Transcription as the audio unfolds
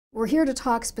We're here to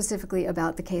talk specifically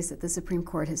about the case that the Supreme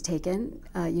Court has taken,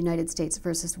 United States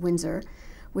versus Windsor,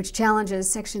 which challenges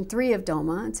Section 3 of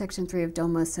DOMA. And Section 3 of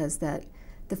DOMA says that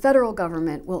the federal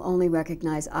government will only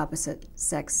recognize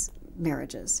opposite-sex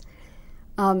marriages.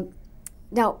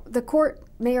 Now, the court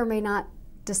may or may not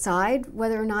decide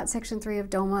whether or not Section 3 of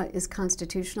DOMA is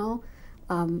constitutional,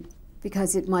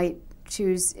 because it might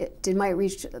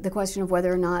reach the question of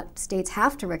whether or not states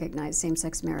have to recognize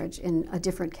same-sex marriage in a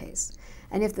different case.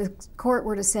 And if the court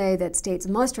were to say that states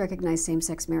must recognize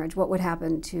same-sex marriage, what would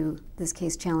happen to this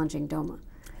case challenging DOMA?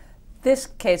 This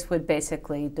case would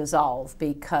basically dissolve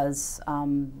because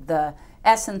the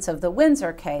essence of the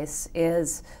Windsor case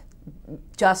is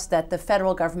just that the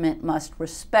federal government must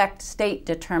respect state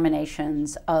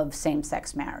determinations of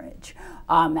same-sex marriage.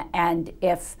 And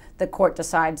if the court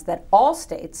decides that all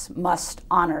states must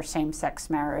honor same-sex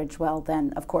marriage, well,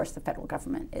 then, of course, the federal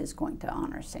government is going to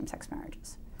honor same-sex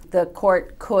marriages. The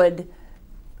court could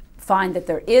find that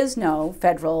there is no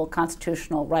federal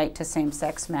constitutional right to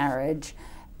same-sex marriage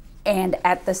and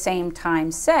at the same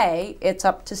time say it's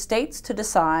up to states to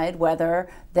decide whether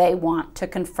they want to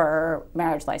confer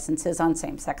marriage licenses on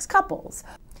same-sex couples.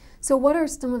 So what are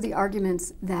some of the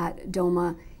arguments that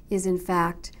DOMA is in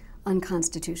fact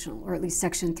unconstitutional, or at least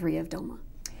Section 3 of DOMA?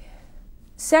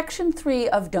 Section 3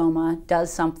 of DOMA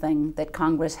does something that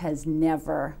Congress has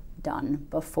never done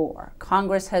before.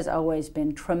 Congress has always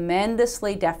been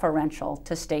tremendously deferential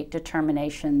to state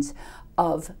determinations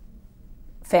of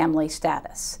family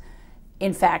status.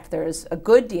 In fact, there's a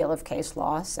good deal of case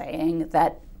law saying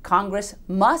that Congress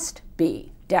must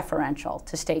be deferential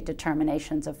to state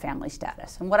determinations of family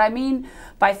status. And what I mean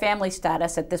by family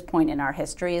status at this point in our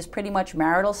history is pretty much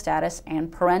marital status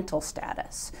and parental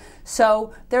status.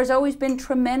 So there's always been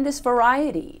tremendous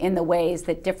variety in the ways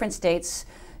that different states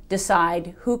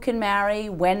decide who can marry,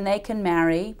 when they can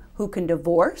marry, who can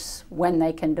divorce, when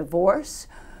they can divorce,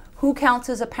 who counts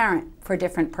as a parent for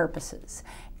different purposes.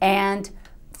 And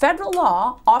federal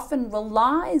law often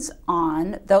relies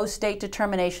on those state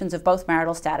determinations of both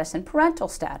marital status and parental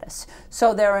status.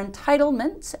 So there are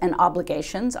entitlements and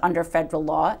obligations under federal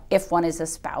law if one is a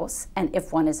spouse and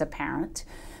if one is a parent.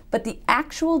 But the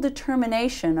actual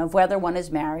determination of whether one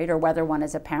is married or whether one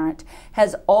is a parent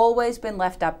has always been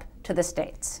left up to the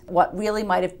states. What really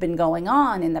might have been going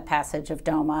on in the passage of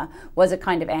DOMA was a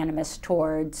kind of animus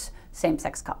towards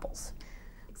same-sex couples.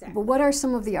 Exactly. But what are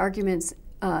some of the arguments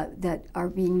that are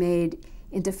being made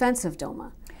in defense of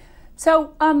DOMA?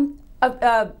 So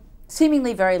a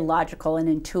seemingly very logical and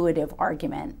intuitive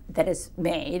argument that is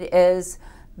made is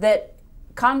that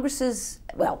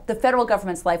the federal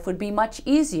government's life would be much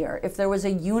easier if there was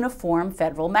a uniform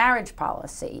federal marriage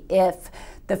policy, if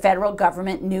the federal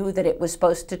government knew that it was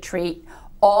supposed to treat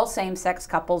all same-sex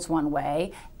couples one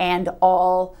way and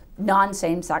all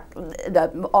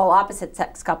all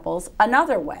opposite-sex couples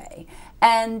another way.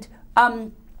 And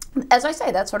as I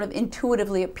say, that's sort of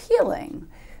intuitively appealing.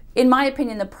 In my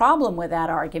opinion, the problem with that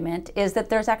argument is that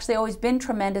there's actually always been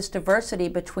tremendous diversity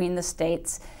between the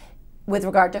states with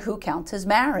regard to who counts as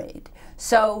married.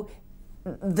 So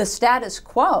the status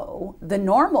quo, the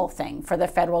normal thing for the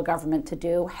federal government to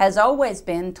do, has always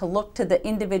been to look to the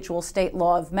individual state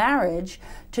law of marriage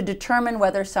to determine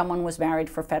whether someone was married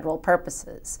for federal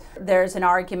purposes. There's an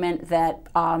argument that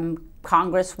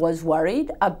Congress was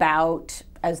worried about,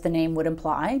 as the name would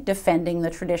imply, defending the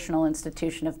traditional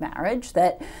institution of marriage,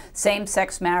 that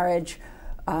same-sex marriage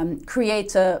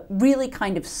creates a really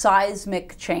kind of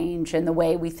seismic change in the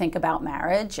way we think about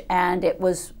marriage, and it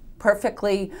was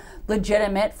perfectly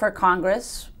legitimate for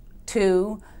Congress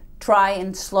to try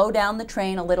and slow down the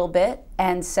train a little bit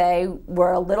and say,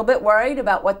 we're a little bit worried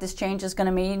about what this change is going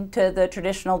to mean to the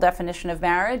traditional definition of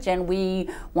marriage, and we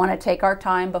want to take our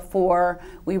time before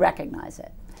we recognize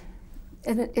it.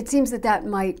 And it seems that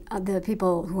might, the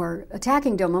people who are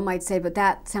attacking DOMA might say, but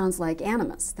that sounds like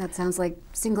animus. That sounds like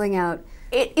singling out.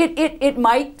 It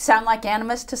might sound like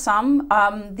animus to some.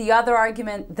 The other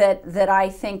argument that I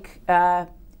think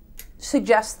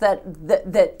suggests that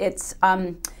it's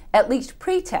at least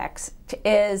pretext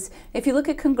is, if you look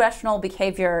at congressional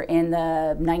behavior in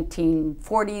the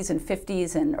 1940s and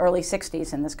 50s and early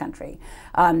 60s in this country,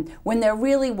 when there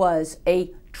really was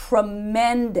a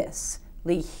tremendously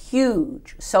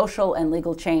huge social and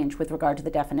legal change with regard to the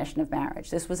definition of marriage.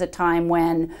 This was a time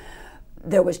when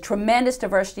there was tremendous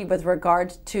diversity with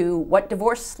regard to what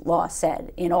divorce law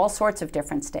said in all sorts of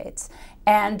different states.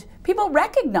 And people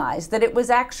recognized that it was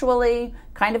actually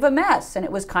kind of a mess, and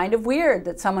it was kind of weird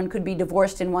that someone could be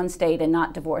divorced in one state and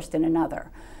not divorced in another.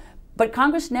 But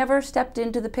Congress never stepped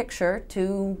into the picture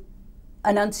to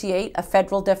enunciate a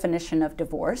federal definition of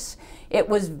divorce. It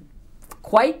was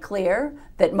quite clear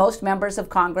that most members of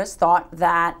Congress thought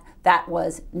that that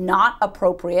was not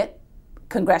appropriate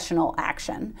congressional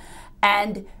action.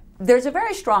 And there's a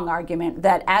very strong argument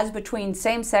that as between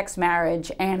same-sex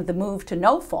marriage and the move to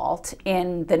no fault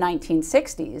in the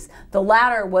 1960s, the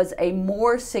latter was a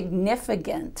more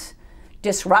significant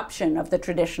disruption of the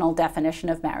traditional definition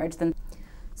of marriage than.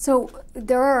 So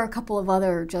there are a couple of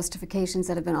other justifications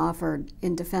that have been offered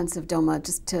in defense of DOMA.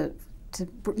 Just to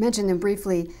mention them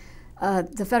briefly,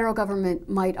 the federal government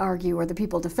might argue, or the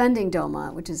people defending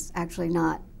DOMA, which is actually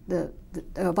not the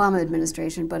Obama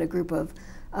administration, but a group of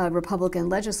Republican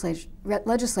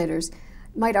legislators,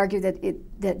 might argue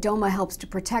that DOMA helps to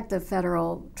protect the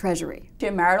federal treasury.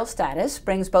 Marital status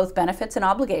brings both benefits and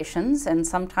obligations, and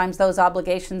sometimes those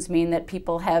obligations mean that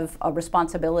people have a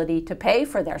responsibility to pay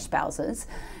for their spouses.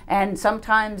 And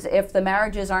sometimes if the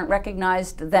marriages aren't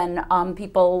recognized, then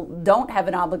people don't have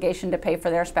an obligation to pay for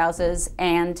their spouses,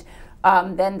 and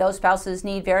then those spouses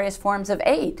need various forms of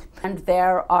aid. And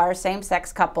there are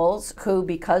same-sex couples who,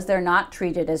 because they're not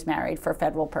treated as married for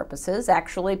federal purposes,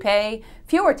 actually pay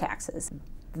fewer taxes.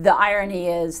 The irony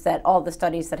is that all the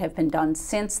studies that have been done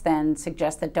since then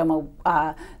suggest that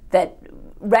DOMA, that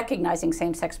recognizing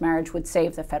same-sex marriage would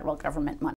save the federal government money.